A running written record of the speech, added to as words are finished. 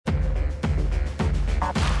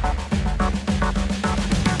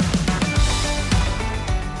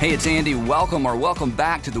Hey, it's Andy. Welcome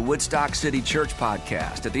back to the Woodstock City Church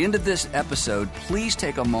podcast. At the end of this episode, please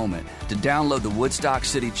take a moment to download the Woodstock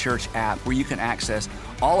City Church app where you can access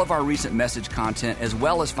all of our recent message content as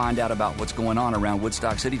well as find out about what's going on around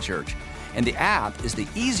Woodstock City Church. And the app is the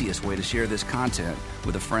easiest way to share this content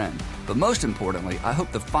with a friend. But most importantly, I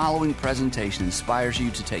hope the following presentation inspires you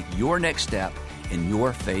to take your next step in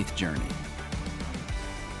your faith journey.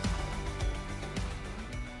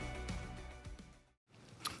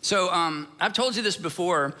 So I've told you this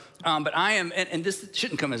before, but I am, and this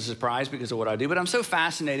shouldn't come as a surprise because of what I do, but I'm so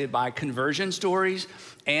fascinated by conversion stories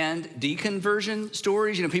and deconversion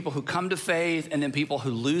stories, people who come to faith and then people who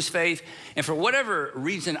lose faith. And for whatever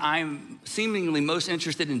reason, I'm seemingly most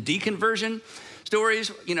interested in deconversion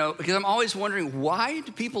stories, because I'm always wondering, why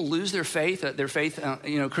do people lose their faith,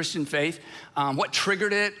 Christian faith? What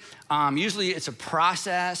triggered it? Usually it's a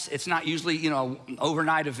process. It's not usually, an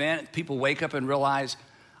overnight event. People wake up and realize,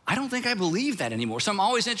 I don't think I believe that anymore. So I'm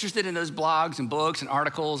always interested in those blogs and books and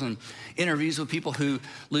articles and interviews with people who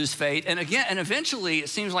lose faith. And eventually it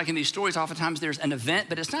seems like in these stories, oftentimes there's an event,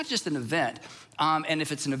 but it's not just an event. And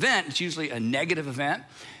if it's an event, it's usually a negative event.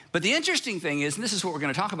 But the interesting thing is, and this is what we're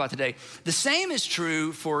going to talk about today, the same is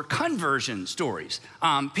true for conversion stories.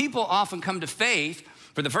 People often come to faith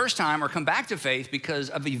for the first time or come back to faith because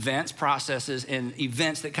of events, processes, and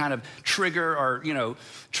events that kind of trigger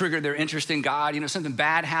their interest in God. Something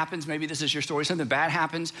bad happens. Maybe this is your story. Something bad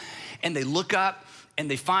happens, and they look up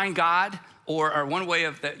and they find God. Or one way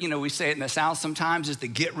of that, we say it in the South sometimes is the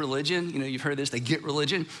get religion. You've heard this, the get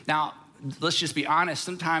religion. Now, let's just be honest.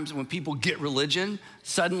 Sometimes when people get religion,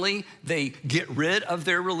 suddenly they get rid of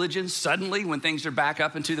their religion suddenly when things are back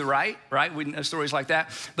up and to the right? We know stories like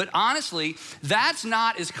that. But honestly, that's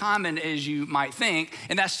not as common as you might think.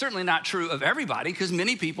 And that's certainly not true of everybody, because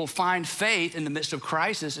many people find faith in the midst of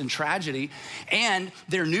crisis and tragedy. And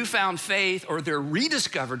their newfound faith or their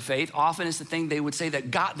rediscovered faith often is the thing they would say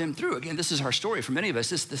that got them through. Again, this is our story for many of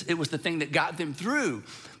us. It was the thing that got them through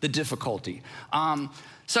the difficulty.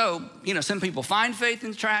 So, some people find faith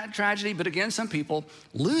in tragedy, but again, some people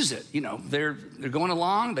lose it. They're going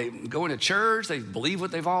along, they go into church, they believe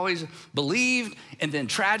what they've always believed, and then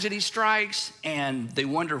tragedy strikes, and they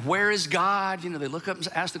wonder, where is God? They look up and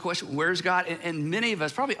ask the question, where is God? And many of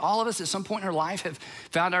us, probably all of us at some point in our life have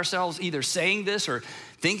found ourselves either saying this or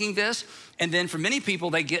thinking this, and then for many people,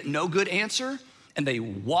 they get no good answer, and they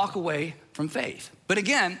walk away from faith. But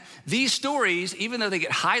again, these stories, even though they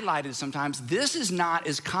get highlighted sometimes, this is not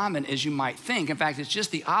as common as you might think. In fact, it's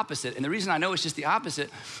just the opposite. And the reason I know it's just the opposite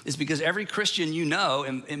is because every Christian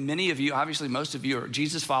and many of you, obviously most of you are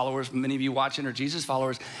Jesus followers, many of you watching are Jesus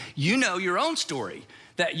followers, you know your own story,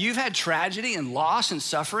 that you've had tragedy and loss and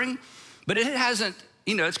suffering, but it hasn't,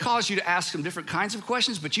 it's caused you to ask some different kinds of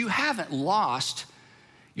questions, but you haven't lost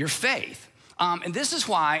your faith. And this is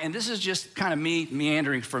why, and this is just kind of me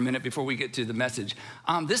meandering for a minute before we get to the message.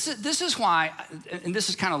 This is why, and this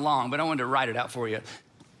is kind of long, but I wanted to write it out for you.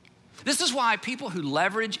 This is why people who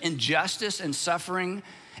leverage injustice and suffering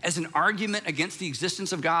as an argument against the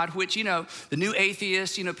existence of God, which, the new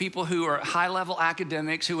atheists, people who are high-level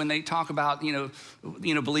academics who, when they talk about,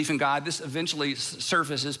 belief in God, this eventually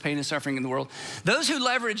surfaces pain and suffering in the world. Those who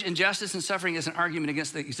leverage injustice and suffering as an argument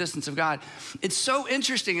against the existence of God, it's so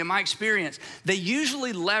interesting in my experience, they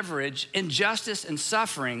usually leverage injustice and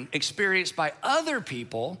suffering experienced by other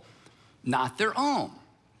people, not their own.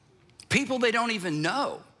 People they don't even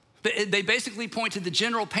know. They basically point to the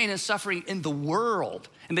general pain and suffering in the world.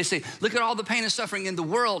 And they say, look at all the pain and suffering in the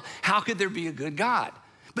world. How could there be a good God?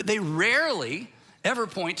 But they rarely ever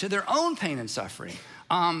point to their own pain and suffering.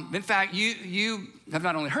 In fact, you have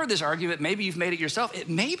not only heard this argument, maybe you've made it yourself. It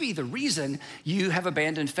may be the reason you have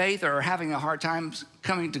abandoned faith or are having a hard time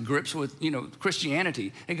coming to grips with,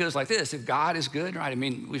 Christianity. It goes like this: if God is good, right?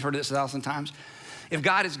 We've heard this 1,000 times. If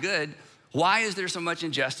God is good, why is there so much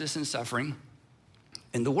injustice and suffering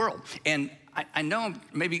in the world? And I know I'm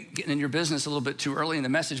maybe getting in your business a little bit too early in the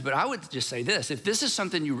message, but I would just say this: if this is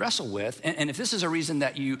something you wrestle with, and if this is a reason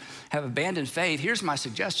that you have abandoned faith, here's my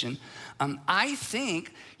suggestion. I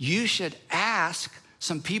think you should ask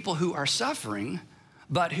some people who are suffering,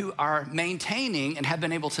 but who are maintaining and have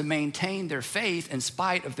been able to maintain their faith in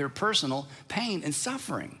spite of their personal pain and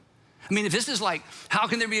suffering. If this is like, how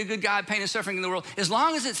can there be a good God, pain and suffering in the world? As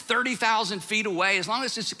long as it's 30,000 feet away, as long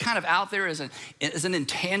as it's kind of out there as an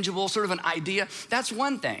intangible sort of an idea, that's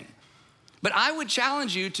one thing. But I would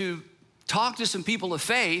challenge you to talk to some people of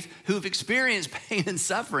faith who've experienced pain and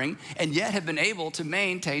suffering and yet have been able to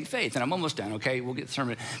maintain faith. And I'm almost done, okay? We'll get the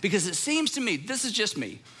sermon. Because it seems to me, this is just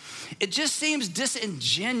me, it just seems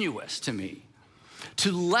disingenuous to me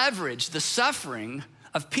to leverage the suffering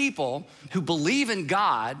of people who believe in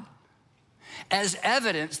God as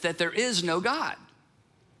evidence that there is no God.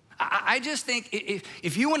 I just think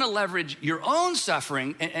if you want to leverage your own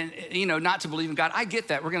suffering and not to believe in God, I get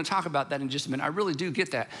that. We're going to talk about that in just a minute. I really do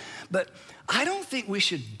get that. But I don't think we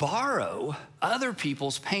should borrow other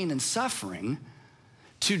people's pain and suffering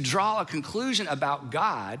to draw a conclusion about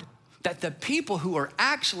God that the people who are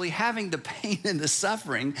actually having the pain and the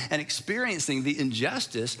suffering and experiencing the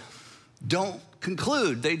injustice don't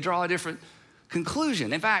conclude. They draw a different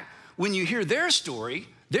conclusion. In fact, when you hear their story,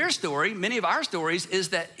 many of our stories, is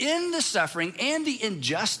that in the suffering and the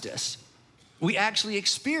injustice, we actually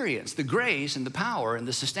experience the grace and the power and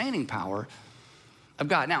the sustaining power of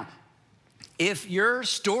God. Now, if your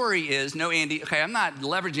story is, no, Andy, okay, I'm not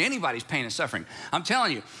leveraging anybody's pain and suffering. I'm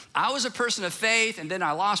telling you, I was a person of faith and then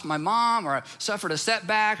I lost my mom or I suffered a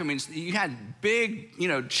setback. I mean, you had big,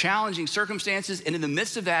 challenging circumstances. And in the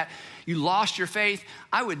midst of that, you lost your faith.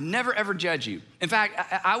 I would never, ever judge you. In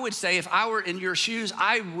fact, I would say if I were in your shoes,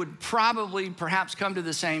 I would probably perhaps come to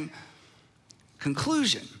the same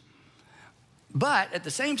conclusion. But at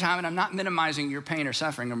the same time, and I'm not minimizing your pain or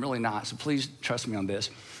suffering, I'm really not, so please trust me on this.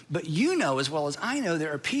 But you know as well as I know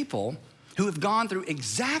there are people who have gone through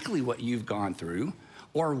exactly what you've gone through,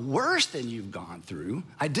 or worse than you've gone through,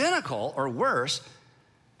 identical or worse,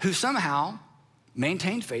 who somehow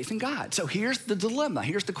maintained faith in God. So here's the dilemma,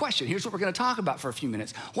 here's the question, here's what we're gonna talk about for a few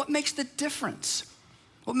minutes. What makes the difference?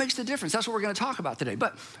 What makes the difference? That's what we're gonna talk about today.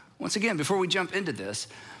 But once again, before we jump into this,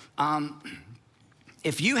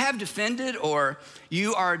 if you have defended or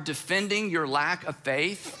you are defending your lack of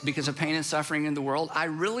faith because of pain and suffering in the world, I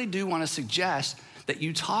really do want to suggest that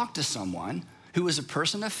you talk to someone who is a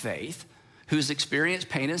person of faith, who's experienced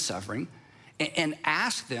pain and suffering, and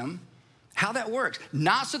ask them how that works.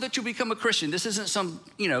 Not so that you become a Christian. This isn't some,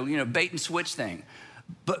 bait and switch thing.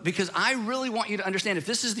 But because I really want you to understand, if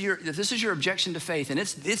this is your objection to faith, and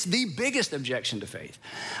it's the biggest objection to faith,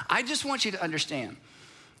 I just want you to understand,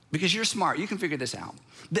 because you're smart, you can figure this out,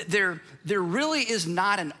 that there really is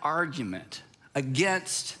not an argument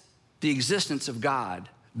against the existence of God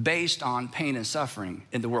based on pain and suffering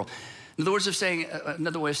in the world. In other words of saying,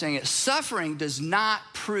 another way of saying it, suffering does not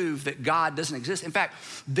prove that God doesn't exist. In fact,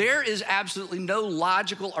 there is absolutely no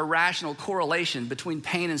logical or rational correlation between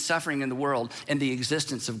pain and suffering in the world and the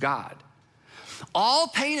existence of God. All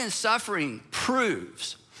pain and suffering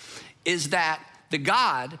proves is that the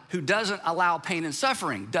God who doesn't allow pain and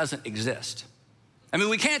suffering doesn't exist. I mean,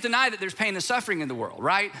 we can't deny that there's pain and suffering in the world,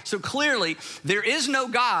 right? So clearly, there is no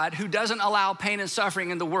God who doesn't allow pain and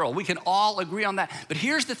suffering in the world. We can all agree on that. But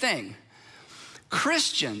here's the thing.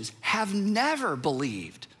 Christians have never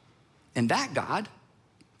believed in that God.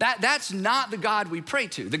 That's not the God we pray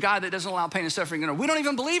to, the God that doesn't allow pain and suffering in the world. We don't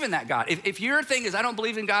even believe in that God. If your thing is, I don't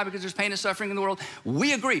believe in God because there's pain and suffering in the world,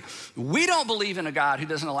 we agree. We don't believe in a God who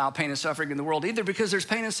doesn't allow pain and suffering in the world either because there's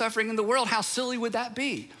pain and suffering in the world. How silly would that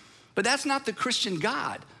be? But that's not the Christian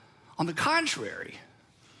God. On the contrary,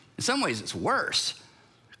 in some ways it's worse.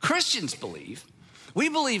 Christians we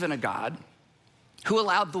believe in a God who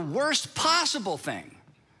allowed the worst possible thing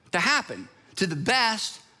to happen to the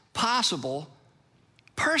best possible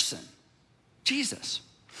person, Jesus.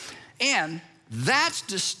 And that's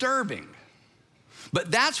disturbing,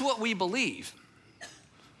 but that's what we believe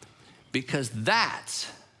because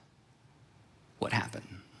that's what happened.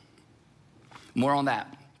 More on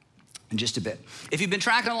that in just a bit. If you've been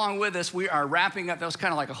tracking along with us, we are wrapping up. That was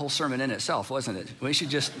kind of like a whole sermon in itself, wasn't it? We should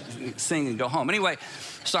just sing and go home. Anyway,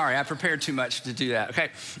 sorry, I prepared too much to do that. Okay,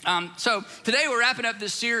 so today we're wrapping up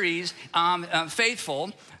this series,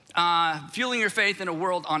 Faithful, Fueling Your Faith in a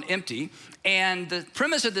World on Empty. And the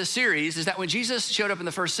premise of this series is that when Jesus showed up in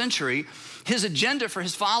the first century, his agenda for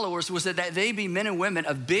his followers was that they be men and women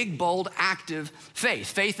of big, bold, active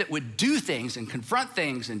faith that would do things and confront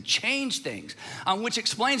things and change things, which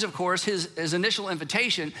explains, of course, his initial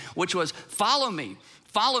invitation, which was follow me,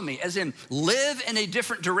 as in live in a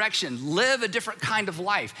different direction, live a different kind of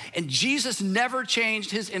life. And Jesus never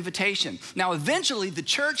changed his invitation. Now, eventually the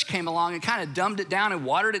church came along and kind of dumbed it down and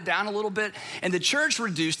watered it down a little bit. And the church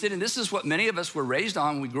reduced it, and this is what many of us were raised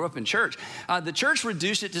on when we grew up in church. The church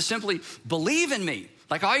reduced it to simply believe in me.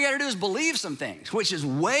 Like all you gotta do is believe some things, which is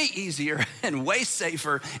way easier and way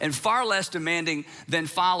safer and far less demanding than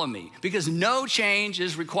follow me, because no change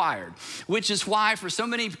is required, which is why for so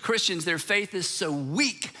many Christians, their faith is so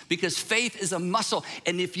weak, because faith is a muscle.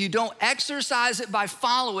 And if you don't exercise it by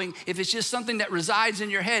following, if it's just something that resides in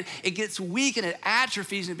your head, it gets weak and it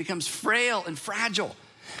atrophies and it becomes frail and fragile.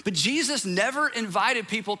 But Jesus never invited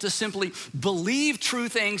people to simply believe true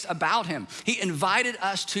things about him. He invited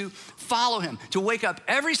us to follow him, to wake up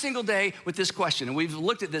every single day with this question. And we've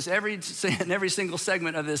looked at this in every single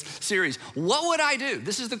segment of this series. What would I do?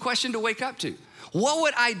 This is the question to wake up to. What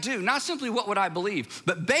would I do? Not simply what would I believe,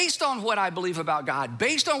 but based on what I believe about God,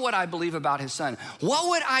 based on what I believe about his son, what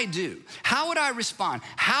would I do? How would I respond?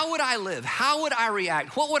 How would I live? How would I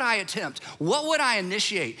react? What would I attempt? What would I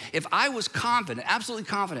initiate if I was confident, absolutely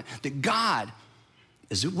confident that God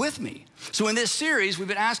is with me? So in this series, we've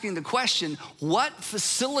been asking the question, what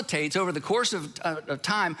facilitates over the course of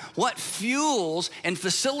time, what fuels and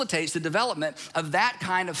facilitates the development of that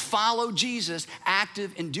kind of follow Jesus,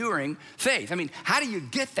 active, enduring faith? I mean, how do you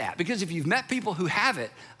get that? Because if you've met people who have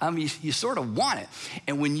it, you sort of want it.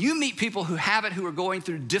 And when you meet people who have it, who are going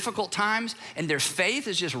through difficult times, and their faith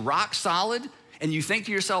is just rock solid, and you think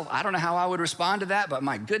to yourself, I don't know how I would respond to that, but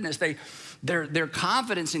my goodness, their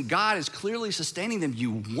confidence in God is clearly sustaining them.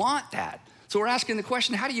 You want that. So we're asking the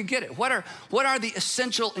question, how do you get it? What are the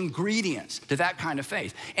essential ingredients to that kind of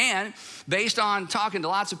faith? And based on talking to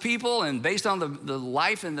lots of people and based on the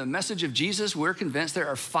life and the message of Jesus, we're convinced there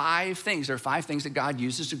are 5 things. There are 5 things that God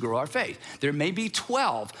uses to grow our faith. There may be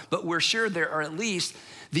 12, but we're sure there are at least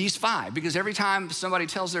these 5, because every time somebody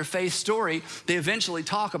tells their faith story, they eventually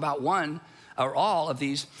talk about one or all of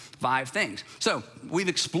these 5 things. So we've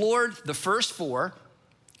explored the first 4.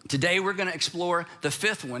 Today we're gonna explore the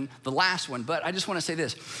 5th one, the last one. But I just wanna say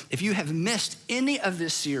this, if you have missed any of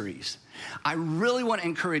this series, I really want to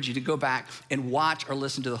encourage you to go back and watch or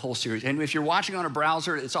listen to the whole series. And if you're watching on a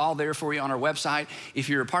browser, it's all there for you on our website. If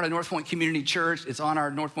you're a part of North Point Community Church, it's on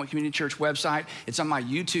our North Point Community Church website. It's on my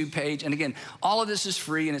YouTube page. And again, all of this is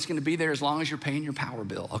free, and it's going to be there as long as you're paying your power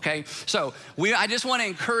bill, okay? So I just want to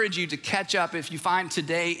encourage you to catch up if you find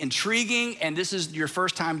today intriguing, and this is your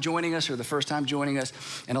first time joining us or the first time joining us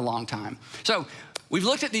in a long time. So we've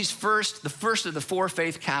looked at the first of the 4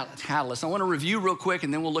 faith catalysts. I want to review real quick,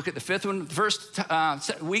 and then we'll look at the 5th one. First,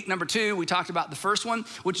 week number 2, we talked about the first one,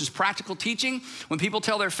 which is practical teaching. When people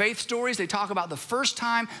tell their faith stories, they talk about the first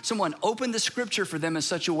time someone opened the scripture for them in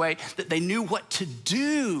such a way that they knew what to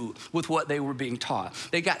do with what they were being taught.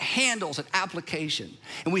 They got handles and application.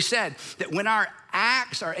 And we said that when our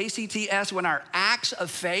acts, our ACTS, when our acts of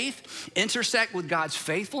faith intersect with God's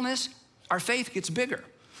faithfulness, our faith gets bigger.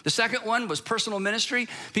 The second one was personal ministry.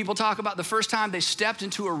 People talk about the first time they stepped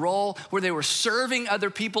into a role where they were serving other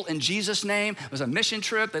people in Jesus' name. It was a mission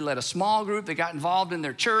trip. They led a small group. They got involved in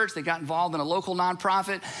their church. They got involved in a local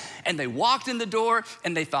nonprofit. And they walked in the door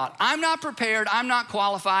and they thought, I'm not prepared, I'm not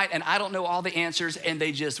qualified, and I don't know all the answers. And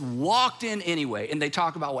they just walked in anyway. And they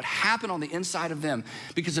talk about what happened on the inside of them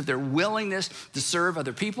because of their willingness to serve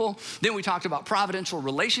other people. Then we talked about providential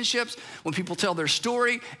relationships. When people tell their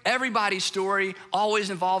story, everybody's story always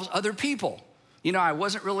involves other people. You know, I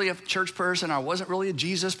wasn't really a church person. I wasn't really a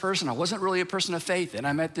Jesus person. I wasn't really a person of faith. Then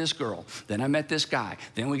I met this girl. Then I met this guy.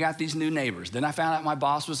 Then we got these new neighbors. Then I found out my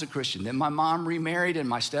boss was a Christian. Then my mom remarried and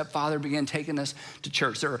my stepfather began taking us to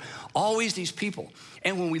church. There are always these people.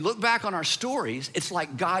 And when we look back on our stories, it's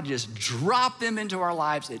like God just dropped them into our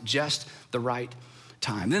lives at just the right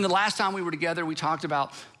time. Then the last time we were together, we talked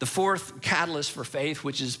about the 4th catalyst for faith,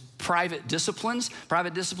 which is private disciplines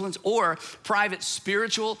or private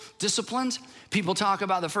spiritual disciplines. People talk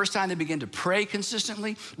about the first time they begin to pray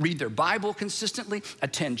consistently, read their Bible consistently,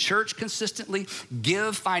 attend church consistently,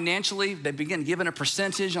 give financially. They begin giving a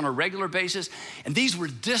percentage on a regular basis. And these were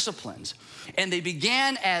disciplines. And they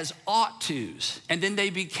began as ought tos, and then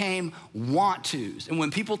they became want tos. And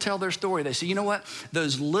when people tell their story, they say, you know what?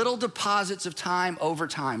 Those little deposits of time over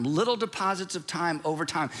time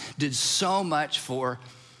did so much for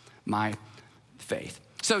my faith.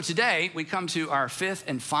 So today we come to our 5th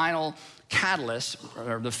and final catalyst,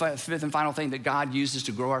 or the 5th and final thing that God uses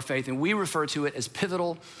to grow our faith, and we refer to it as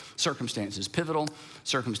pivotal circumstances. Pivotal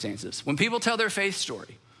circumstances. When people tell their faith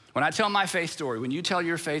story, when I tell my faith story, when you tell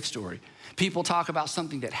your faith story, people talk about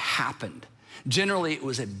something that happened. Generally, it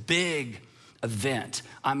was a big event.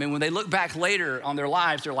 I mean, when they look back later on their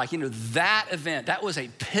lives, they're like, you know, that event, that was a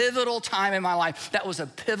pivotal time in my life. That was a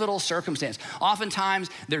pivotal circumstance.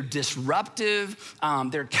 Oftentimes, they're disruptive,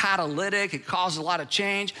 they're catalytic, it causes a lot of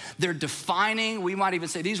change. They're defining, we might even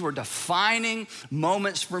say these were defining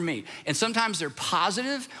moments for me. And sometimes they're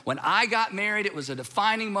positive. When I got married, it was a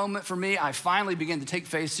defining moment for me. I finally began to take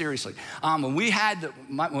faith seriously.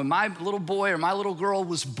 When my little boy or my little girl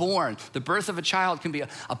was born, the birth of a child can be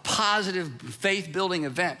a positive faith-building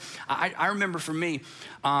event. I remember for me,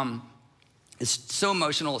 it's so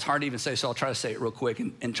emotional, it's hard to even say, so I'll try to say it real quick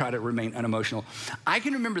and try to remain unemotional. I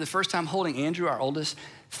can remember the first time holding Andrew, our oldest,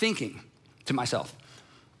 thinking to myself,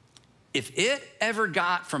 if it ever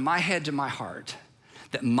got from my head to my heart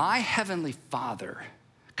that my Heavenly Father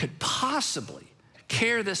could possibly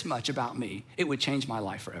care this much about me, it would change my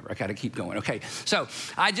life forever. I gotta keep going, okay? So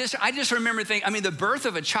I just remember thinking, I mean, the birth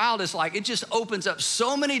of a child is like, it just opens up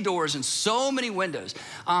so many doors and so many windows.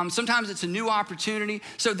 Sometimes it's a new opportunity.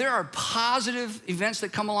 So there are positive events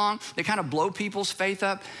that come along that kind of blow people's faith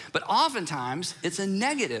up, but oftentimes it's a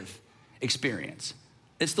negative experience.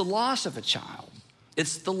 It's the loss of a child.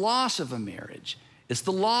 It's the loss of a marriage. It's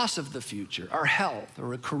the loss of the future, our health,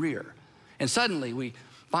 or a career. And suddenly we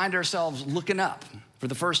find ourselves looking up for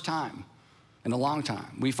the first time in a long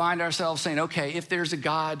time. We find ourselves saying, okay, if there's a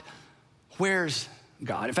God, where's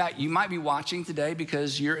God? In fact, you might be watching today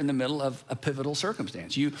because you're in the middle of a pivotal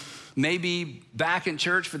circumstance. You may be back in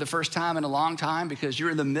church for the first time in a long time because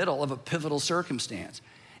you're in the middle of a pivotal circumstance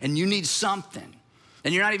and you need something.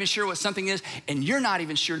 And you're not even sure what something is, and you're not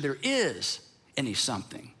even sure there is any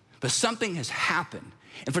something. But something has happened.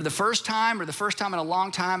 And for the first time or the first time in a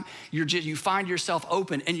long time, you find yourself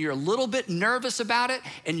open and you're a little bit nervous about it,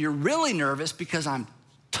 and you're really nervous because I'm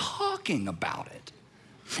talking about it.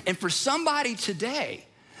 And for somebody today,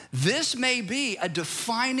 this may be a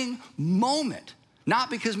defining moment, not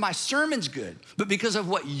because my sermon's good, but because of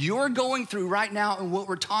what you're going through right now and what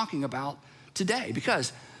we're talking about today.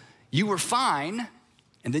 Because you were fine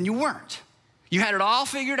and then you weren't. You had it all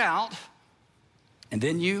figured out and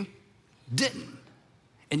then you didn't.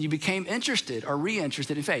 And you became interested or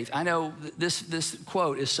re-interested in faith. I know this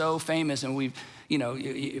quote is so famous, and we've,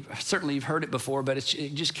 certainly you've heard it before, but you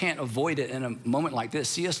just can't avoid it in a moment like this.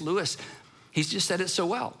 C.S. Lewis, he's just said it so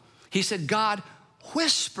well. He said, God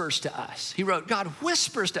whispers to us. He wrote, God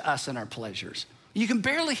whispers to us in our pleasures. You can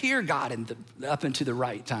barely hear God up into the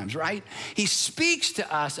right times, right? He speaks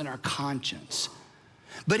to us in our conscience,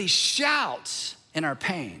 but he shouts in our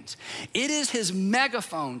pains. It is his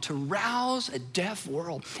megaphone to rouse a deaf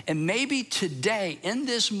world. And maybe today, in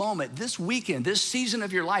this moment, this weekend, this season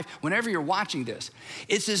of your life, whenever you're watching this,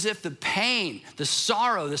 it's as if the pain, the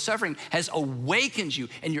sorrow, the suffering has awakened you,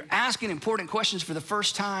 and you're asking important questions for the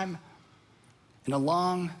first time in a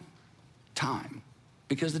long time.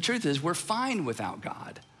 Because the truth is, we're fine without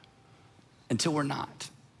God until we're not.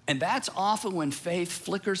 And that's often when faith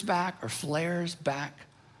flickers back or flares back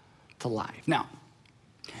to life. Now,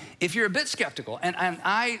 if you're a bit skeptical, and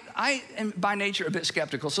I am by nature a bit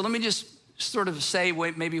skeptical, so let me just sort of say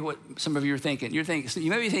maybe what some of you are thinking. You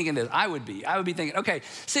may be thinking this, I would be thinking, okay,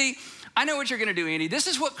 see, I know what you're gonna do, Andy. This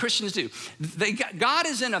is what Christians do. God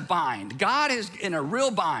is in a bind. God is in a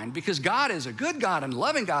real bind because God is a good God and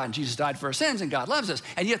loving God, and Jesus died for our sins, and God loves us.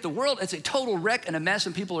 And yet the world is a total wreck and a mess,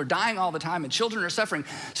 and people are dying all the time, and children are suffering.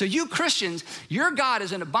 So you Christians, your God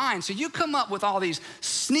is in a bind. So you come up with all these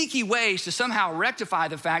sneaky ways to somehow rectify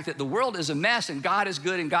the fact that the world is a mess and God is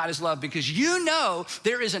good and God is love, because you know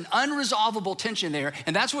there is an unresolvable tension there,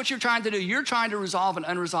 and that's what you're trying to do. You're trying to resolve an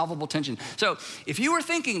unresolvable tension. So if you were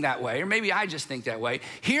thinking that way, or maybe I just think that way,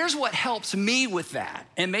 here's what helps me with that,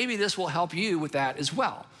 and maybe this will help you with that as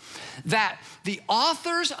well. That the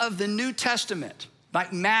authors of the New Testament,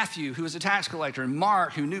 like Matthew, who was a tax collector, and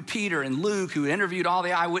Mark, who knew Peter, and Luke, who interviewed all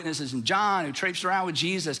the eyewitnesses, and John, who traipsed around with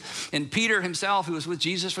Jesus, and Peter himself, who was with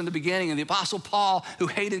Jesus from the beginning, and the Apostle Paul, who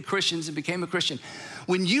hated Christians and became a Christian.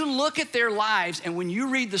 When you look at their lives and when you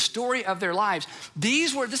read the story of their lives,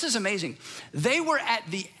 this is amazing. They were at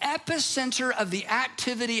the epicenter of the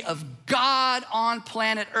activity of God on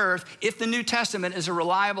planet Earth, if the New Testament is a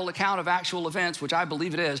reliable account of actual events, which I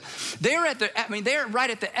believe it is. They're right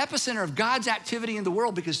at the epicenter of God's activity in the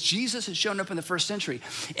world because Jesus had shown up in the first century.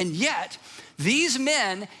 And yet, these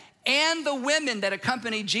men and the women that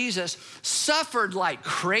accompanied Jesus suffered like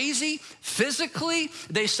crazy physically.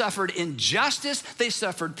 They suffered injustice. They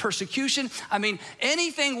suffered persecution. I mean,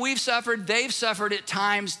 anything we've suffered, they've suffered at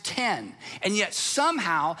times 10. And yet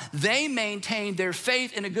somehow they maintained their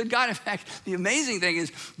faith in a good God. In fact, the amazing thing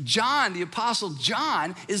is John, the Apostle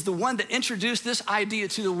John, is the one that introduced this idea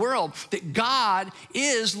to the world that God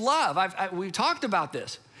is love. We've talked about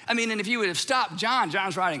this. I mean, and if you would have stopped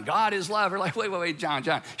John's writing, God is love. We're like, wait, John,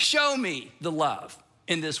 show me the love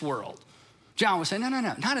in this world. John would say, no,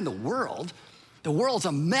 not in the world. The world's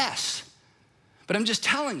a mess. But I'm just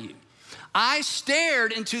telling you, I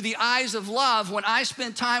stared into the eyes of love when I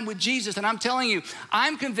spent time with Jesus, and I'm telling you,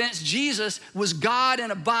 I'm convinced Jesus was God in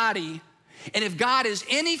a body, and if God is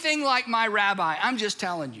anything like my rabbi, I'm just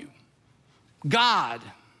telling you, God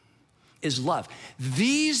is love.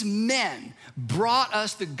 These men brought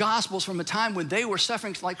us the gospels from a time when they were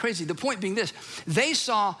suffering like crazy. The point being this, they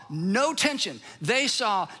saw no tension. They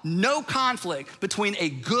saw no conflict between a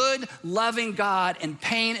good, loving God and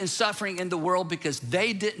pain and suffering in the world because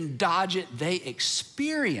they didn't dodge it, they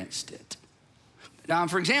experienced it. Now,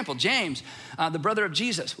 for example, James, the brother of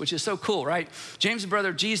Jesus, which is so cool, right? James, the brother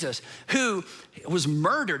of Jesus, who was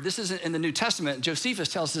murdered. This isn't in the New Testament. Josephus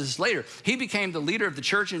tells us this later. He became the leader of the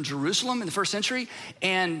church in Jerusalem in the first century.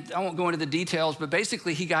 And I won't go into the details, but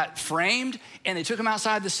basically he got framed and they took him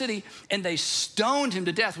outside the city and they stoned him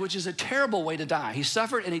to death, which is a terrible way to die. He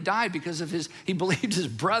suffered and he died because of he believed his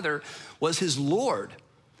brother was his Lord.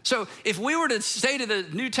 So if we were to say to the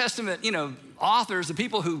New Testament, authors, the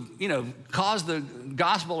people who, caused the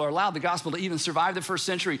gospel or allowed the gospel to even survive the first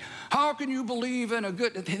century, how can you believe in a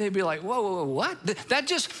good, they'd be like, whoa, what?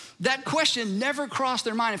 That question never crossed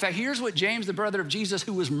their mind. In fact, here's what James, the brother of Jesus,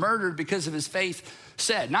 who was murdered because of his faith,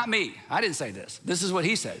 said. Not me, I didn't say this. This is what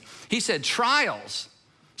he said. He said, trials,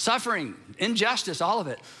 suffering, injustice, all of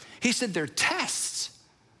it. He said, they're tests.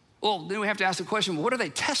 Well, then we have to ask the question, well, what are they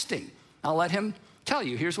testing? I'll let him tell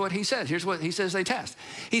you. Here's what he says. Here's what he says they test.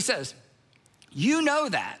 He says, you know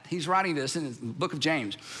that, he's writing this in the book of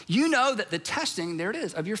James, you know that the testing, there it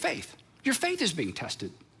is, of your faith. Your faith is being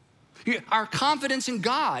tested. Our confidence in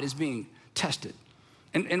God is being tested.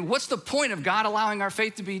 And what's the point of God allowing our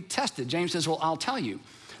faith to be tested? James says, well, I'll tell you.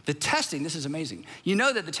 The testing, this is amazing. You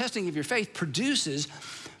know that the testing of your faith produces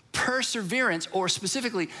perseverance, or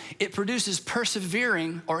specifically, it produces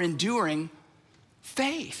persevering or enduring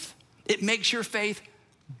faith. It makes your faith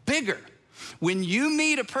bigger. When you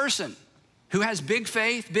meet a person who has big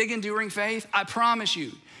faith, big enduring faith, I promise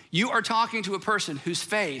you, you are talking to a person whose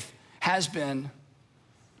faith has been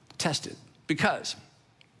tested. Because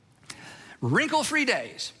wrinkle-free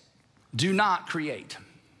days do not create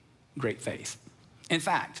great faith. In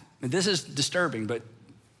fact, this is disturbing, but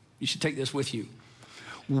you should take this with you.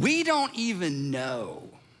 We don't even know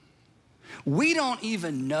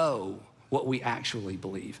what we actually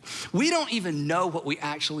believe. We don't even know what we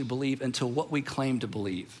actually believe until what we claim to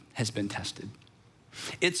believe has been tested.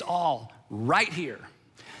 It's all right here.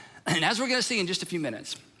 And as we're gonna see in just a few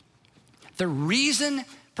minutes, the reason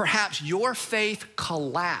perhaps your faith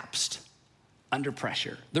collapsed under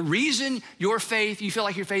pressure, the reason you feel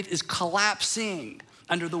like your faith is collapsing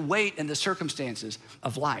under the weight and the circumstances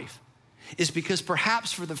of life is because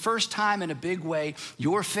perhaps for the first time in a big way,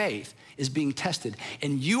 your faith is being tested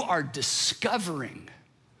and you are discovering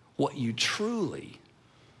what you truly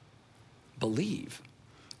believe.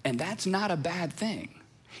 And that's not a bad thing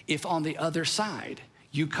if on the other side,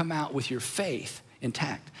 you come out with your faith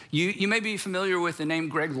intact. You may be familiar with the name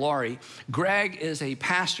Greg Laurie. Greg is a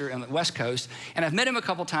pastor on the West Coast, and I've met him a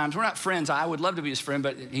couple times. We're not friends. I would love to be his friend,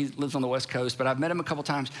 but he lives on the West Coast, but I've met him a couple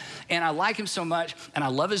times, and I like him so much, and I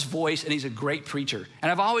love his voice, and he's a great preacher.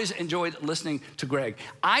 And I've always enjoyed listening to Greg.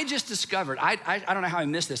 I just discovered, I don't know how I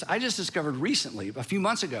missed this, I just discovered recently, a few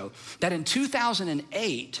months ago, that in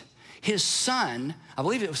 2008, his son, I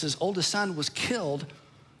believe it was his oldest son, was killed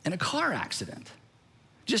in a car accident.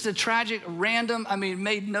 Just a tragic, random,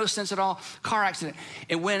 made no sense at all, car accident.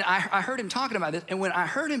 And when I heard him talking about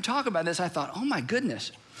this, I thought, oh my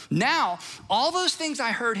goodness. Now, all those things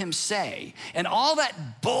I heard him say, and all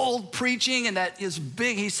that bold preaching, and that is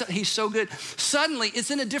big, he's so good, suddenly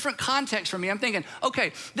it's in a different context for me. I'm thinking,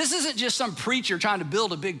 okay, this isn't just some preacher trying to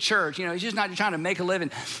build a big church. He's just not trying to make a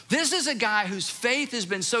living. This is a guy whose faith has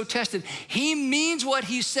been so tested. He means what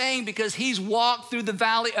he's saying because he's walked through the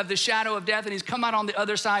valley of the shadow of death and he's come out on the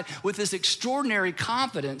other side with this extraordinary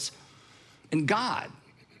confidence in God.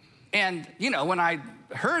 And, when I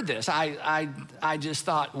heard this, I just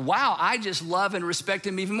thought, wow, I just love and respect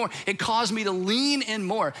him even more. It caused me to lean in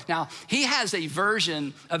more. Now, he has a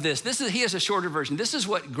version of this. He has a shorter version. This is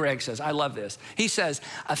what Greg says. I love this. He says,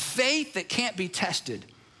 a faith that can't be tested,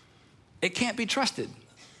 it can't be trusted.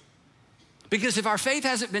 Because if our faith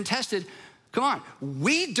hasn't been tested, come on,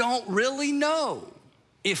 we don't really know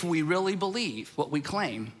if we really believe what we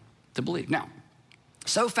claim to believe. Now,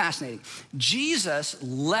 so fascinating. Jesus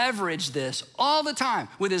leveraged this all the time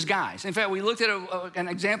with his guys. In fact, we looked at an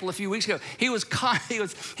example a few weeks ago. He was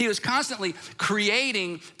constantly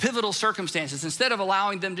creating pivotal circumstances. Instead of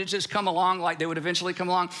allowing them to just come along like they would eventually come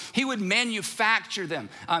along, he would manufacture them.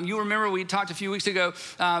 You remember we talked a few weeks ago,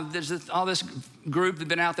 there's all this group that had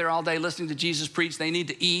been out there all day listening to Jesus preach. They need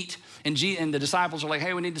to eat. And the disciples are like,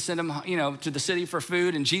 hey, we need to send them to the city for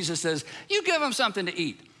food. And Jesus says, you give them something to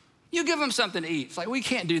eat. You give them something to eat. It's like, we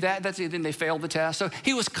can't do that. Then they failed the test. So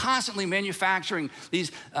he was constantly manufacturing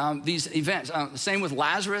these events. Same with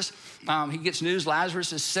Lazarus. He gets news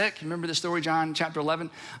Lazarus is sick. Remember the story, John chapter 11?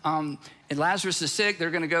 And Lazarus is sick.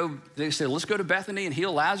 They say, let's go to Bethany and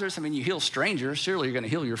heal Lazarus. I mean, you heal strangers. Surely you're going to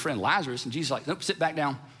heal your friend Lazarus. And Jesus is like, nope, sit back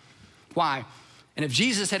down. Why? And if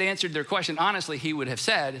Jesus had answered their question honestly, he would have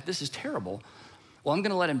said, this is terrible. Well, I'm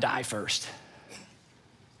going to let him die first.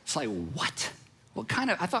 It's like, what?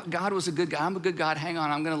 I thought God was a good God. I'm a good God. Hang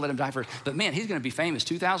on, I'm going to let him die first. But man, he's going to be famous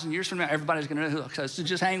 2,000 years from now. Everybody's going to know. So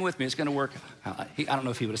just hang with me. It's going to work. I don't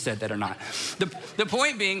know if he would have said that or not. The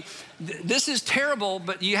point being, this is terrible,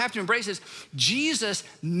 but you have to embrace this. Jesus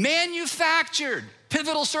manufactured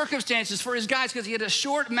pivotal circumstances for his guys because he had a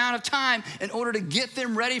short amount of time in order to get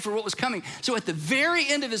them ready for what was coming. So at the very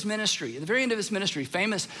end of his ministry,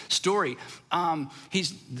 famous story,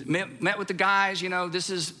 he's met with the guys, you know,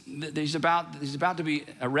 he's about to be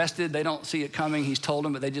arrested. They don't see it coming. He's told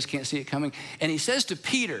them, but they just can't see it coming. And he says to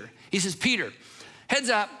Peter, Peter, heads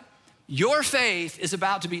up, your faith is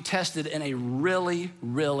about to be tested in a really,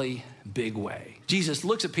 really big way. Jesus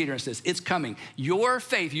looks at Peter and says, it's coming. Your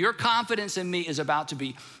faith, your confidence in me is about to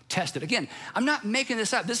be tested. Again, I'm not making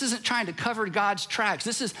this up. This isn't trying to cover God's tracks.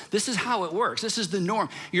 This is how it works. This is the norm.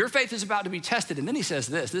 Your faith is about to be tested. And then he says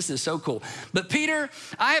this is so cool. But Peter,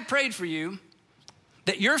 I have prayed for you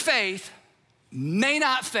that your faith may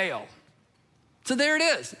not fail. So there it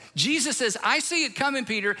is. Jesus says, I see it coming,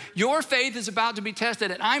 Peter. Your faith is about to be tested,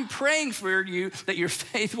 and I'm praying for you that your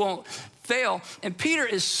faith won't fail. And Peter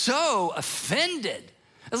is so offended.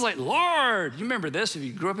 It's like, Lord, you remember this if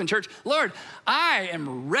you grew up in church? Lord, I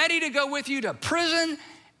am ready to go with you to prison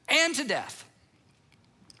and to death.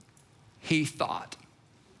 He thought.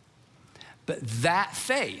 But that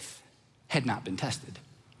faith had not been tested.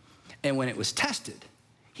 And when it was tested,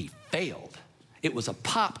 he failed. It was a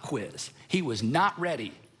pop quiz. He was not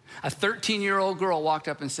ready. A 13-year-old girl walked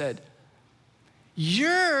up and said,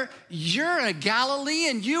 you're a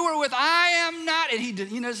Galilean. You were with, I am not. And he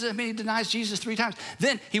denies Jesus 3 times.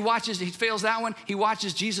 Then he fails that one. He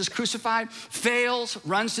watches Jesus crucified, fails,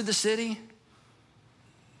 runs to the city.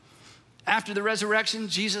 After the resurrection,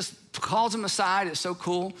 Jesus calls him aside. It's so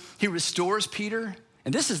cool. He restores Peter.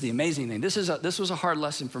 And this is the amazing thing. This was a hard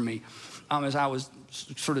lesson for me as I was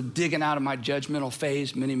sort of digging out of my judgmental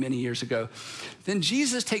phase many, many years ago. Then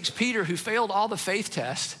Jesus takes Peter, who failed all the faith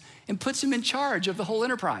tests, and puts him in charge of the whole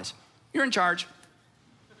enterprise. You're in charge.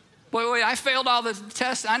 Wait, I failed all the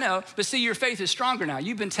tests, I know, but see, your faith is stronger now.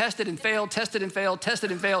 You've been tested and failed, tested and failed,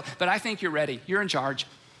 tested and failed, but I think you're ready. You're in charge.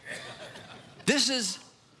 This is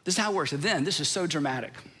how it works. And then, this is so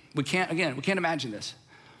dramatic. We can't imagine this.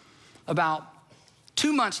 About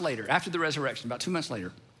 2 months later, after the resurrection, about 2 months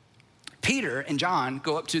later, Peter and John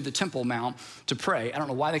go up to the Temple Mount to pray. I don't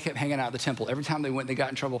know why they kept hanging out at the temple. Every time they went, they got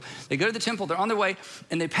in trouble. They go to the temple, they're on their way,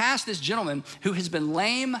 and they pass this gentleman who has been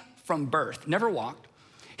lame from birth, never walked.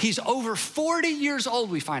 He's over 40 years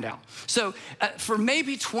old, we find out. So for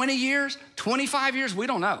maybe 20 years, 25 years, we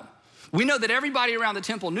don't know. We know that everybody around the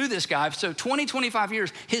temple knew this guy. So 20, 25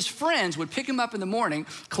 years, his friends would pick him up in the morning,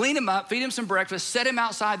 clean him up, feed him some breakfast, set him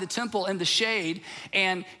outside the temple in the shade,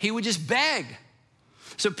 and he would just beg.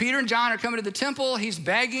 So Peter and John are coming to the temple, he's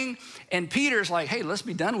begging, and Peter's like, hey, let's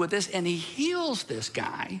be done with this, and he heals this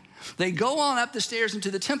guy. They go on up the stairs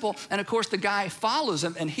into the temple, and of course the guy follows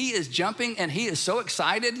him, and he is jumping, and he is so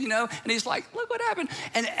excited, and he's like, look what happened.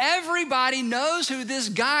 And everybody knows who this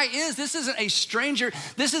guy is. This isn't a stranger.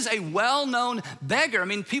 This is a well-known beggar. I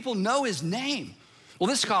mean, people know his name. Well,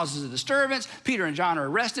 this causes a disturbance. Peter and John are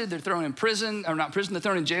arrested. They're thrown in prison, or not prison, they're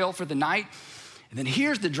thrown in jail for the night. And then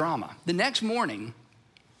here's the drama. The next morning,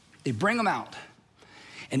 they bring him out.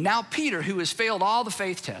 And now Peter, who has failed all the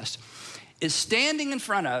faith tests, is standing in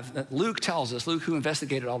front of, Luke tells us, Luke, who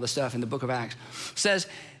investigated all this stuff in the book of Acts, says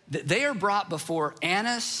that they are brought before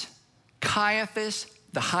Annas, Caiaphas,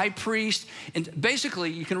 the high priest, and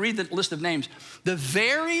basically, you can read the list of names, the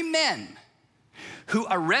very men who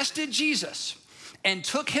arrested Jesus and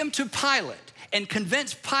took him to Pilate and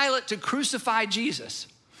convinced Pilate to crucify Jesus.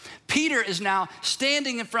 Peter is now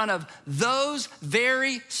standing in front of those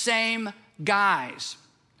very same guys.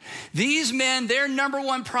 These men, their number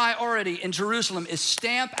one priority in Jerusalem is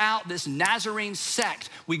stamp out this Nazarene sect.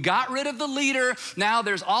 We got rid of the leader. Now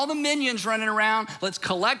there's all the minions running around. Let's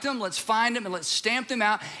collect them, let's find them, and let's stamp them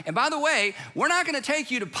out. And by the way, we're not going to take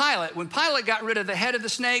you to Pilate. When Pilate got rid of the head of the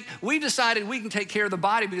snake, we decided we can take care of the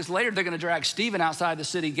body because later they're going to drag Stephen outside the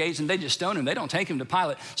city gates and they just stone him. They don't take him to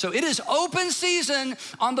Pilate. So it is open season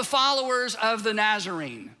on the followers of the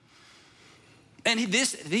Nazarene. And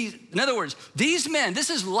in other words, these men, this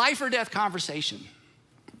is life or death conversation.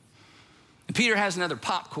 And Peter has another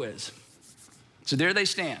pop quiz. So there they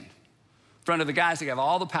stand in front of the guys that have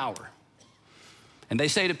all the power. And they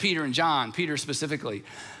say to Peter and John, Peter specifically,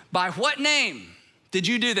 by what name did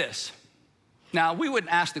you do this? Now, we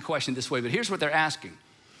wouldn't ask the question this way, but here's what they're asking.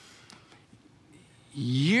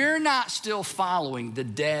 You're not still following the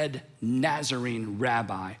dead Nazarene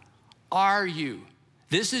rabbi, are you?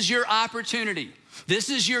 This is your opportunity. This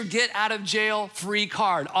is your get out of jail free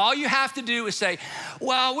card. All you have to do is say,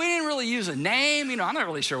 well, we didn't really use a name. I'm not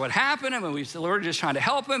really sure what happened. We're just trying to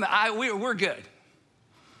help him. We're good.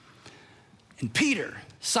 And Peter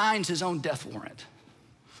signs his own death warrant.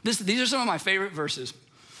 These are some of my favorite verses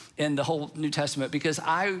in the whole New Testament because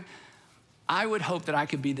I would hope that I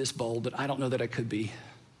could be this bold, but I don't know that I could be.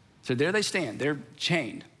 So there they stand. They're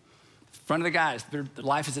chained in front of the guys. Their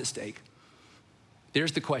life is at stake.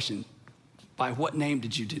 There's the question, by what name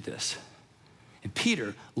did you do this? And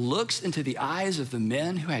Peter looks into the eyes of the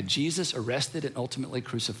men who had Jesus arrested and ultimately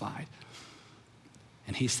crucified.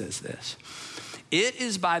 And he says this, it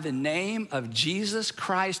is by the name of Jesus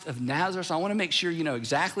Christ of Nazareth. So I want to make sure you know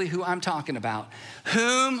exactly who I'm talking about.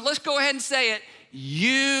 Whom, let's go ahead and say it,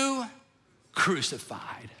 you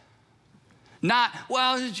crucified. Not,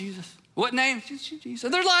 well, it's Jesus. What name?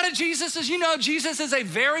 Jesus. There's a lot of Jesuses. You know, Jesus is a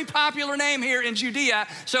very popular name here in Judea,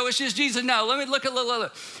 so it's just Jesus. No, let me look.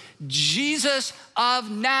 Jesus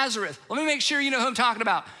of Nazareth. Let me make sure you know who I'm talking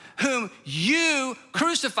about. Whom you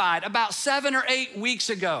crucified about 7 or 8 weeks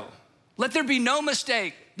ago. Let there be no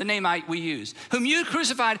mistake, the name we use. Whom you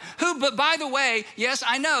crucified, but by the way, yes,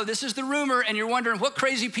 I know, this is the rumor, and you're wondering what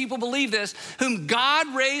crazy people believe this, whom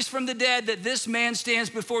God raised from the dead, that this man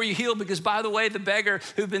stands before you healed, because by the way, the beggar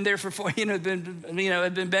who'd been there for, had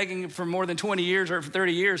been begging for more than 20 years or for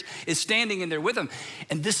 30 years, is standing in there with him.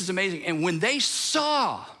 And this is amazing. And when these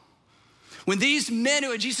men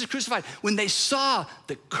who had Jesus crucified, when they saw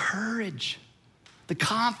the courage, the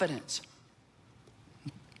confidence,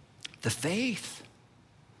 the faith,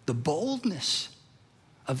 the boldness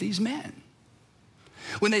of these men.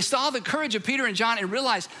 When they saw the courage of Peter and John and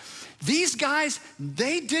realized these guys,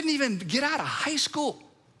 they didn't even get out of high school.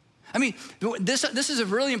 I mean, this is a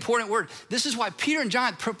really important word. This is why Peter and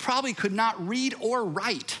John probably could not read or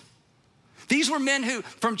write. These were men who,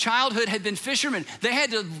 from childhood, had been fishermen. They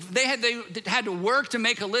had to work to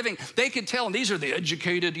make a living. They could tell them, these are the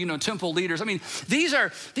educated, temple leaders. I mean, these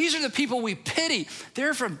are the people we pity.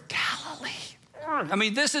 They're from Galilee. I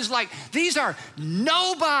mean, these are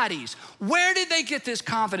nobodies. Where did they get this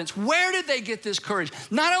confidence? Where did they get this courage?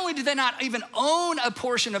 Not only did they not even own a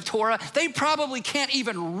portion of Torah, they probably can't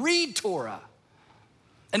even read Torah.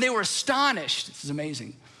 And they were astonished. This is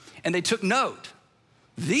amazing. And they took note.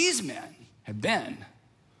 These men have been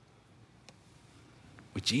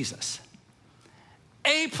with Jesus.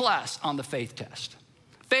 A+ on the faith test.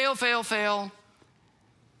 Fail, fail, fail.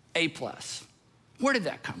 A+. Where did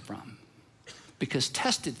that come from? Because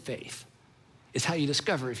tested faith is how you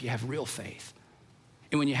discover if you have real faith.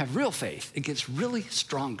 And when you have real faith, it gets really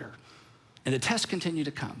stronger. And the tests continue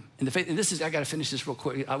to come. And the faith, and I gotta finish this real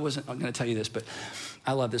quick. I'm gonna tell you this, but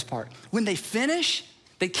I love this part. When they finish,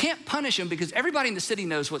 they can't punish him because everybody in the city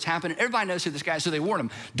knows what's happening. Everybody knows who this guy is, so they warn him,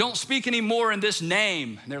 don't speak anymore in this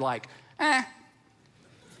name. And they're like,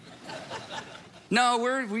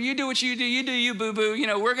 No, you do what you do, you boo-boo.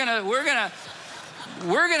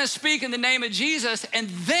 We're gonna speak in the name of Jesus. And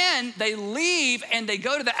then they leave and they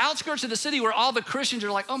go to the outskirts of the city where all the Christians are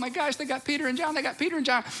like, oh my gosh, they got Peter and John.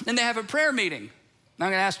 And they have a prayer meeting. Now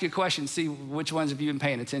I'm gonna ask you a question, see which ones of you have been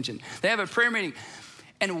paying attention. They have a prayer meeting.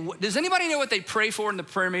 And does anybody know what they pray for in the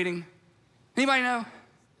prayer meeting? Anybody know?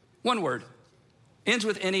 One word. Ends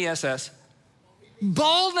with N-E-S-S.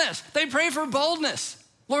 Boldness. They pray for boldness.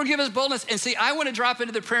 Lord, give us boldness. And see, I want to drop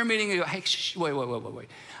into the prayer meeting and go, hey, wait.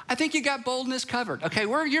 I think you got boldness covered. Okay,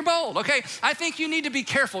 you're bold. Okay, I think you need to be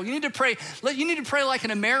careful. You need to pray like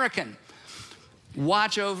an American.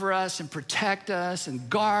 Watch over us and protect us and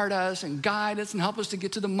guard us and guide us and help us to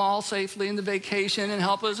get to the mall safely in the vacation and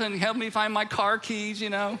help me find my car keys,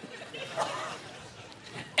 And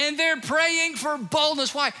they're praying for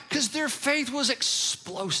boldness. Why? Because their faith was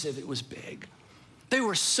explosive. It was big. They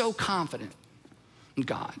were so confident in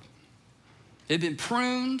God. They'd been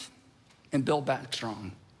pruned and built back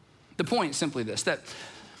strong. The point is simply this, that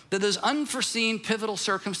those unforeseen pivotal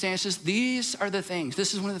circumstances, these are the things.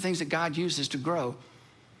 This is one of the things that God uses to grow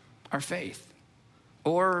our faith.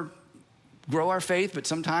 Or grow our faith, but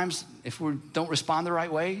sometimes if we don't respond the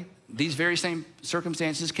right way, these very same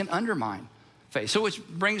circumstances can undermine faith. So which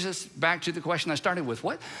brings us back to the question I started with.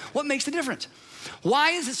 What makes the difference?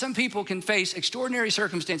 Why is it some people can face extraordinary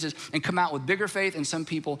circumstances and come out with bigger faith and some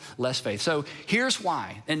people less faith? So here's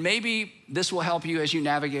why, and maybe this will help you as you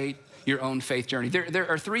navigate your own faith journey. There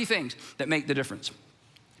are three things that make the difference.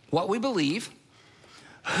 What we believe,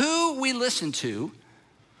 who we listen to,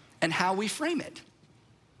 and how we frame it.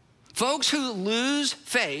 Folks who lose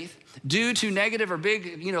faith due to negative or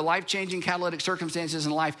big, life-changing catalytic circumstances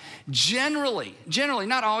in life, generally,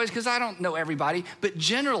 not always, because I don't know everybody, but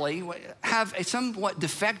generally have a somewhat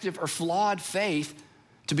defective or flawed faith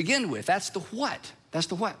to begin with. That's the what.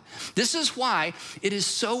 This is why it is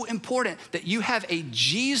so important that you have a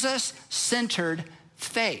Jesus-centered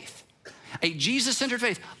faith. A Jesus-centered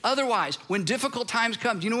faith. Otherwise, when difficult times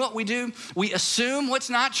come, do you know what we do? We assume what's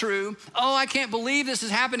not true. Oh, I can't believe this is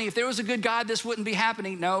happening. If there was a good God, this wouldn't be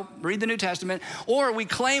happening. No, read the New Testament. Or we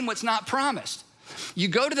claim what's not promised. You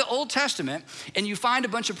go to the Old Testament and you find a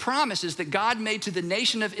bunch of promises that God made to the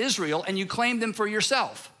nation of Israel and you claim them for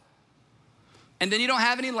yourself. And then you don't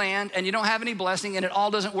have any land and you don't have any blessing and it all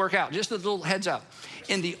doesn't work out. Just a little heads up.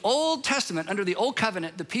 In the Old Testament, under the Old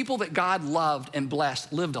Covenant, the people that God loved and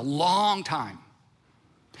blessed lived a long time.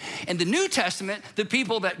 In the New Testament, the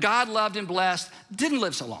people that God loved and blessed didn't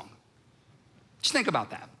live so long. Just think about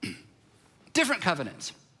that. Different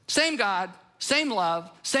covenants. Same God, same love,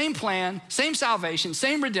 same plan, same salvation,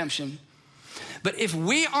 same redemption. But if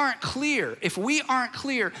we aren't clear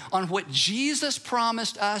on what Jesus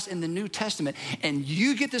promised us in the New Testament, and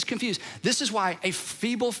you get this confused, this is why a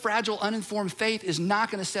feeble, fragile, uninformed faith is not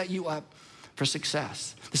gonna set you up for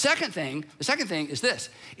success. The second thing is this.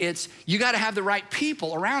 It's you gotta have the right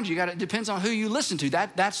people around you. It depends on who you listen to.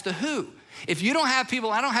 That's the who. If you don't have people,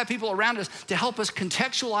 I don't have people around us to help us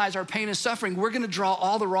contextualize our pain and suffering, we're gonna draw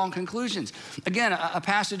all the wrong conclusions. Again, a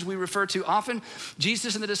passage we refer to often,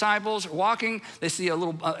 Jesus and the disciples are walking, they see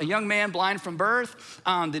a young man blind from birth.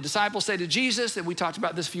 The disciples say to Jesus, and we talked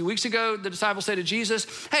about this a few weeks ago, the disciples say to Jesus,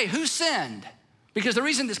 hey, who sinned? Because the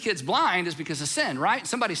reason this kid's blind is because of sin, right?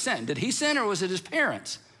 Somebody sinned. Did he sin or was it his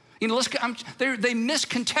parents? They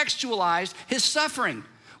miscontextualized his suffering.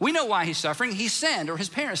 We know why he's suffering. He sinned or his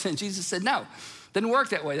parents sinned. Jesus said, no, doesn't work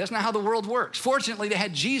that way. That's not how the world works. Fortunately, they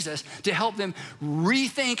had Jesus to help them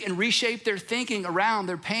rethink and reshape their thinking around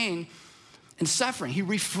their pain and suffering. He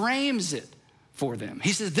reframes it for them.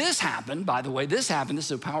 He says, this happened, by the way, this is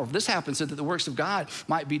so powerful. This happened so that the works of God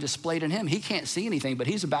might be displayed in him. He can't see anything, but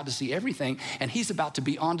he's about to see everything, and he's about to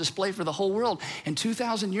be on display for the whole world. And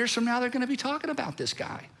 2,000 years from now, they're gonna be talking about this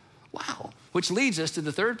guy. Wow. Which leads us to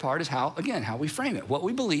the third part is how we frame it. What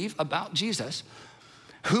we believe about Jesus,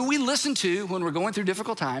 who we listen to when we're going through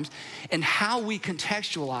difficult times, and how we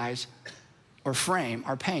contextualize or frame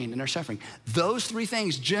our pain and our suffering. Those three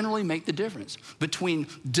things generally make the difference between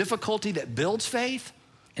difficulty that builds faith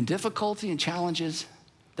and difficulty and challenges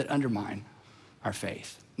that undermine our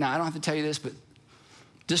faith. Now, I don't have to tell you this, but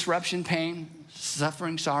disruption, pain,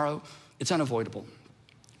 suffering, sorrow, it's unavoidable.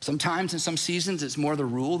 Sometimes in some seasons, it's more the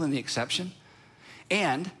rule than the exception.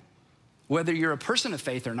 And whether you're a person of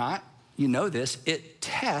faith or not, you know this, it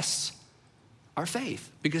tests our faith.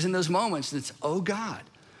 Because in those moments, it's, oh God,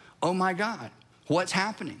 oh my God, what's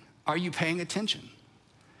happening? Are you paying attention?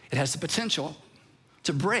 It has the potential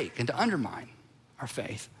to break and to undermine our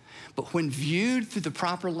faith. But when viewed through the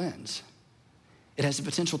proper lens, it has the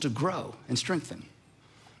potential to grow and strengthen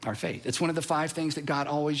our faith. It's one of the 5 things that God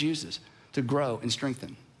always uses to grow and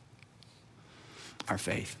strengthen our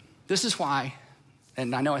faith. This is why,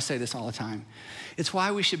 and I know I say this all the time, it's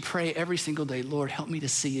why we should pray every single day, Lord, help me to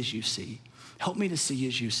see as you see. Help me to see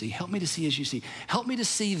as you see. Help me to see as you see. Help me to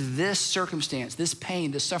see this circumstance, this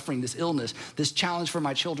pain, this suffering, this illness, this challenge for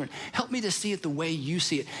my children. Help me to see it the way you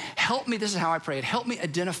see it. Help me, this is how I pray it, help me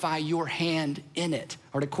identify your hand in it.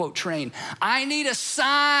 Or to quote Train, I need a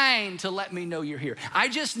sign to let me know you're here. I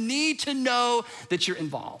just need to know that you're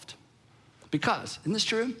involved. Because, isn't this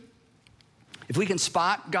true? If we can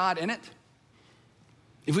spot God in it,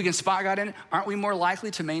 aren't we more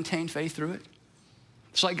likely to maintain faith through it?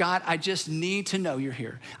 It's like, God, I just need to know you're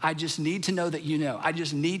here. I just need to know that you know. I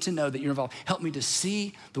just need to know that you're involved. Help me to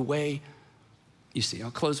see the way you see.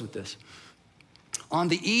 I'll close with this. On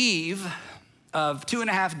the eve of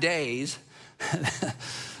 2.5 days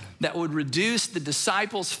that would reduce the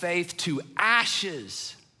disciples' faith to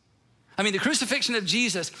ashes. I mean, the crucifixion of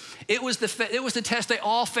Jesus, it was the test they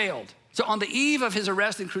all failed. So on the eve of his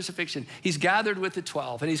arrest and crucifixion, he's gathered with the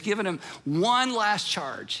 12 and he's given them one last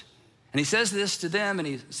charge. And he says this to them and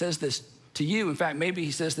he says this to you. In fact, maybe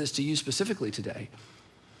he says this to you specifically today.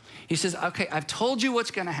 He says, okay, I've told you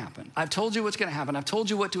what's gonna happen. I've told you what's gonna happen. I've told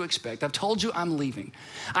you what to expect. I've told you I'm leaving.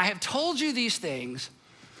 I have told you these things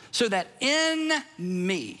so that in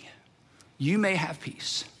me, you may have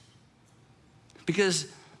peace. Because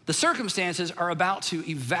the circumstances are about to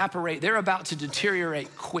evaporate. They're about to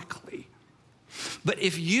deteriorate quickly. But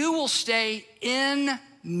if you will stay in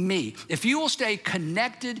me, if you will stay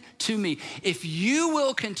connected to me, if you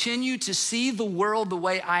will continue to see the world the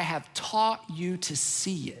way I have taught you to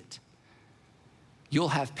see it, you'll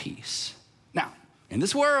have peace. Now, in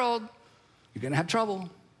this world, you're gonna have trouble.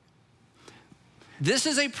 This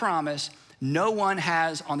is a promise no one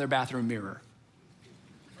has on their bathroom mirror.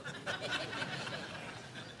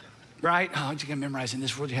 Right? Oh, you gotta memorize, in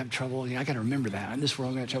this world you have trouble. Yeah, I gotta remember that. In this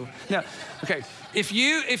world I'm gonna have trouble. No, okay. If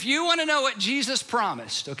you wanna know what Jesus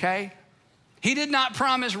promised, okay? He did not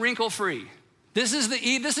promise wrinkle-free. This is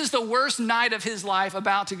the worst night of his life,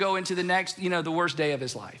 about to go into the next, the worst day of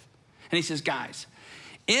his life. And he says, guys,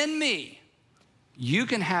 in me, you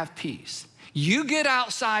can have peace. You get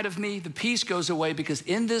outside of me, the peace goes away, because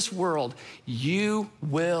in this world, you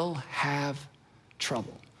will have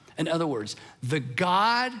trouble. In other words, the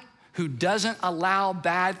God who doesn't allow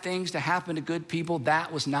bad things to happen to good people,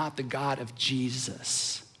 that was not the God of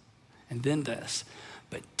Jesus. And then this,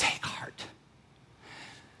 but take heart,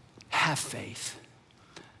 have faith,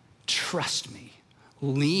 trust me,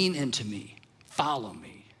 lean into me, follow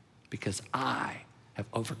me, because I have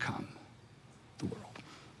overcome the world.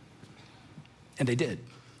 And they did.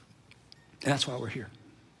 And that's why we're here.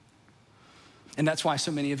 And that's why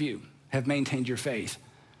so many of you have maintained your faith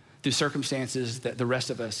through circumstances that the rest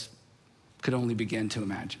of us could only begin to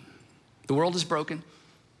imagine. The world is broken.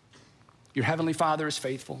 Your Heavenly Father is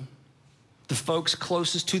faithful. The folks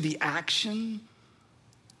closest to the action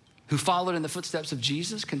who followed in the footsteps of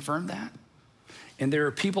Jesus confirm that. And there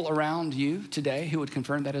are people around you today who would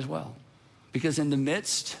confirm that as well. Because in the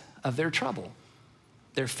midst of their trouble,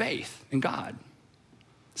 their faith in God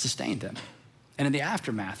sustained them. And in the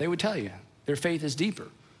aftermath, they would tell you their faith is deeper,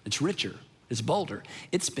 it's richer, it's bolder,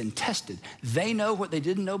 it's been tested. They know what they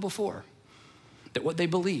didn't know before, that what they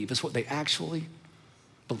believe is what they actually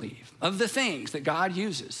believe. Of the things that God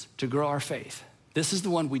uses to grow our faith, this is the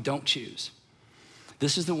one we don't choose.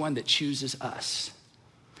 This is the one that chooses us.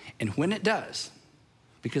 And when it does,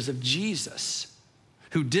 because of Jesus,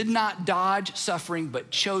 who did not dodge suffering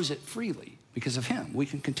but chose it freely, because of him, we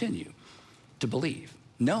can continue to believe,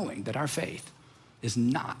 knowing that our faith is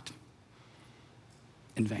not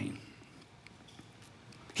in vain.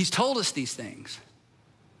 He's told us these things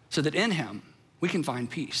so that in him we can find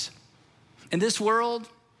peace. In this world,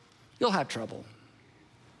 you'll have trouble,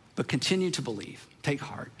 but continue to believe. Take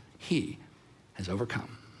heart. He has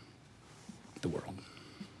overcome the world.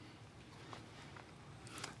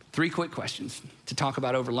 3 quick questions to talk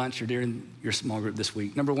about over lunch or during your small group this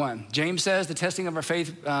week. Number 1, James says the testing of our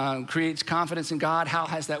faith creates confidence in God. How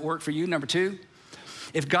has that worked for you? Number 2,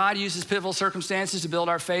 if God uses pivotal circumstances to build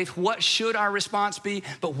our faith, what should our response be?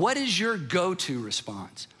 But what is your go-to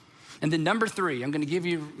response? And then number 3, I'm gonna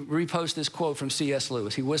repost this quote from C.S.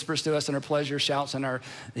 Lewis. He whispers to us in our pleasure, shouts in our,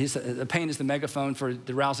 the pain is the megaphone for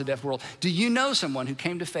the rouse the deaf world. Do you know someone who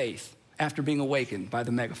came to faith after being awakened by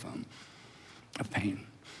the megaphone of pain?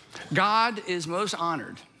 God is most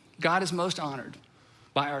honored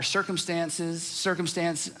by our circumstance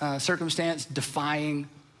defying,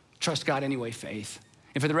 trust God anyway faith.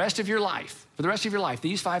 And for the rest of your life,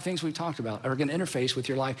 these 5 things we've talked about are gonna interface with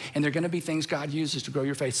your life, and they're gonna be things God uses to grow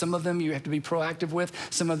your faith. Some of them you have to be proactive with,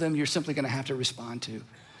 some of them you're simply gonna have to respond to.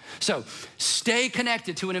 So stay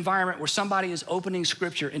connected to an environment where somebody is opening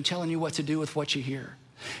scripture and telling you what to do with what you hear.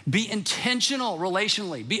 Be intentional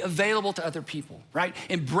relationally, be available to other people, right?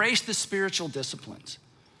 Embrace the spiritual disciplines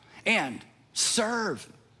and serve,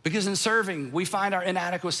 because in serving, we find our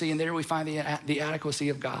inadequacy, and there we find the adequacy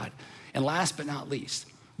of God. And last but not least,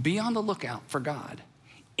 be on the lookout for God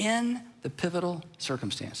in the pivotal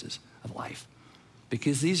circumstances of life,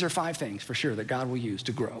 because these are 5 things for sure that God will use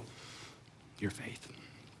to grow your faith.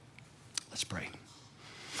 Let's pray.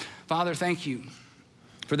 Father, thank you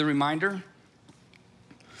for the reminder.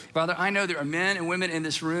 Father, I know there are men and women in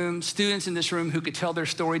this room, students in this room who could tell their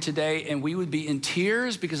story today, and we would be in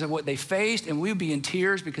tears because of what they faced, and we would be in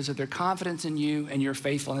tears because of their confidence in you and your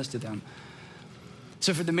faithfulness to them.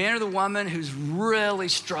 So for the man or the woman who's really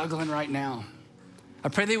struggling right now, I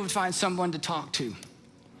pray they would find someone to talk to,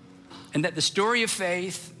 and that the story of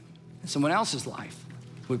faith in someone else's life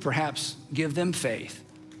would perhaps give them faith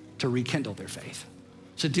to rekindle their faith.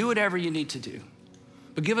 So do whatever you need to do,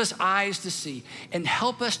 but give us eyes to see and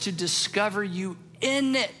help us to discover you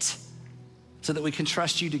in it so that we can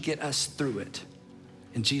trust you to get us through it.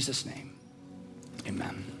 In Jesus' name,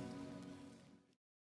 amen.